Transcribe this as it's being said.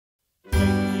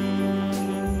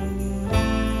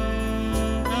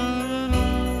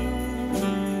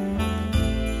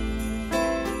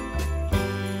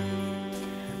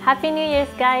Happy New Year's,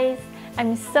 guys!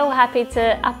 I'm so happy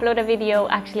to upload a video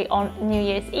actually on New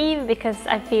Year's Eve because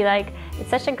I feel like it's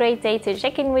such a great day to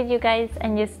check in with you guys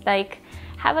and just like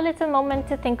have a little moment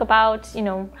to think about,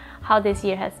 how this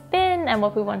year has been and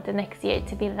what we want the next year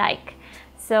to be like.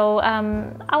 So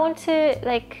I want to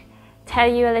tell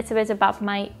you a little bit about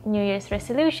my New Year's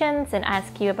resolutions and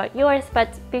ask you about yours.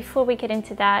 But before we get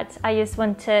into that, I just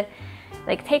want to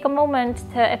take a moment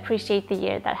to appreciate the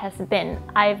year that has been.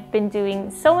 I've been doing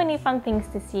so many fun things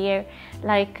this year,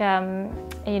 like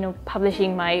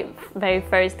publishing my very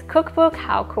first cookbook.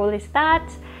 How cool is that?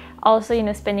 Also,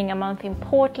 spending a month in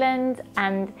Portland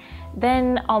and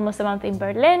then almost a month in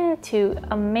Berlin, two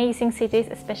amazing cities,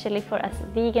 especially for us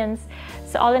vegans.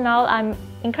 So all in all, I'm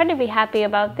incredibly happy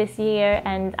about this year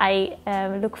and I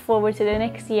look forward to the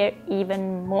next year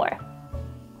even more.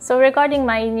 So regarding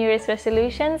my New Year's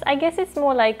resolutions, I guess it's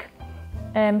more like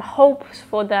hopes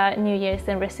for the New Year's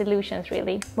than resolutions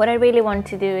really. What I really want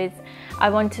to do is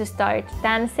I want to start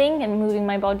dancing and moving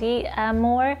my body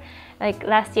more. Like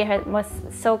last year was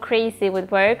so crazy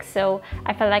with work, so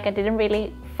I felt like I didn't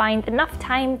really find enough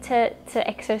time to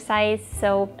exercise.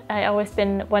 So I always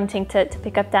been wanting to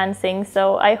pick up dancing.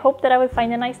 So I hope that I will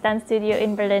find a nice dance studio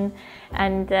in Berlin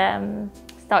and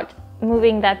start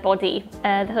moving that body.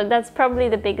 So that's probably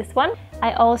the biggest one.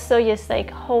 I also just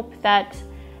hope that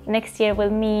next year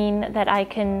will mean that I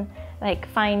can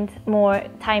find more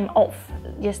time off,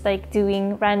 just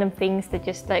doing random things that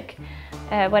just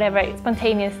whatever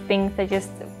spontaneous things that just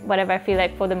whatever I feel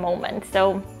like for the moment.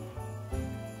 So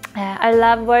I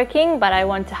love working, but I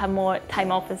want to have more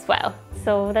time off as well.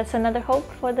 So that's another hope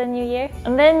for the new year.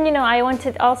 And then I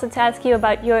wanted also to ask you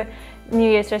about your New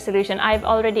Year's resolution. I've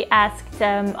already asked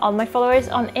all my followers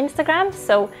on Instagram,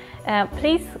 so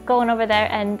please go on over there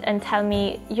and tell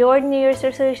me your New Year's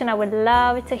resolution. I would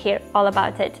love to hear all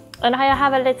about it. And I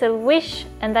have a little wish,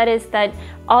 and that is that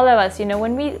all of us,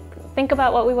 when we think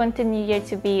about what we want the new year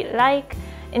to be like,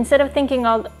 instead of thinking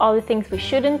all the things we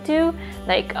shouldn't do,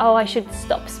 like, oh, I should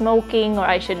stop smoking, or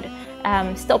I should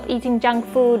stop eating junk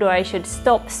food, or I should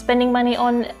stop spending money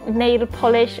on nail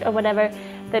polish or whatever,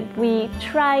 that we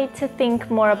try to think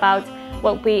more about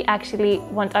what we actually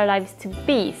want our lives to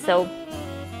be. So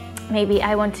maybe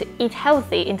I want to eat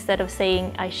healthy instead of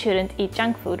saying I shouldn't eat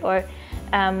junk food, or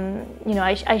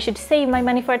I should save my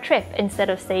money for a trip instead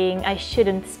of saying I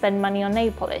shouldn't spend money on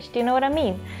nail polish. Do you know what I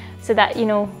mean? So that,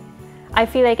 I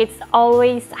feel like it's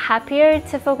always happier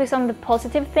to focus on the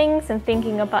positive things and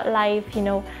thinking about life,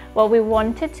 what we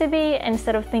want it to be,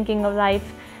 instead of thinking of life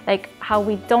like how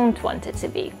we don't want it to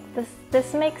be. Does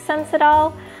this make sense at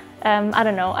all? I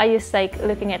don't know, I just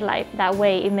looking at life that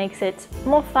way. It makes it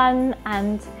more fun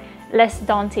and less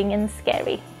daunting and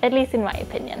scary, at least in my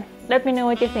opinion. Let me know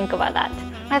what you think about that.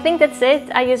 I think that's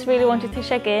it. I just really wanted to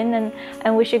check in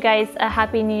and wish you guys a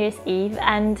happy New Year's Eve.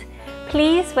 And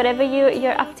please, whatever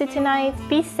you're up to tonight,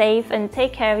 be safe and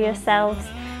take care of yourselves.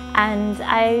 And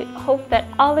I hope that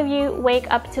all of you wake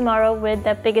up tomorrow with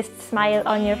the biggest smile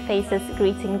on your faces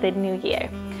greeting the new year.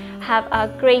 Have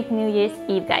a great New Year's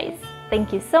Eve, guys.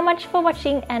 Thank you so much for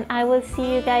watching, and I will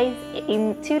see you guys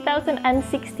in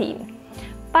 2016.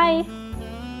 Bye!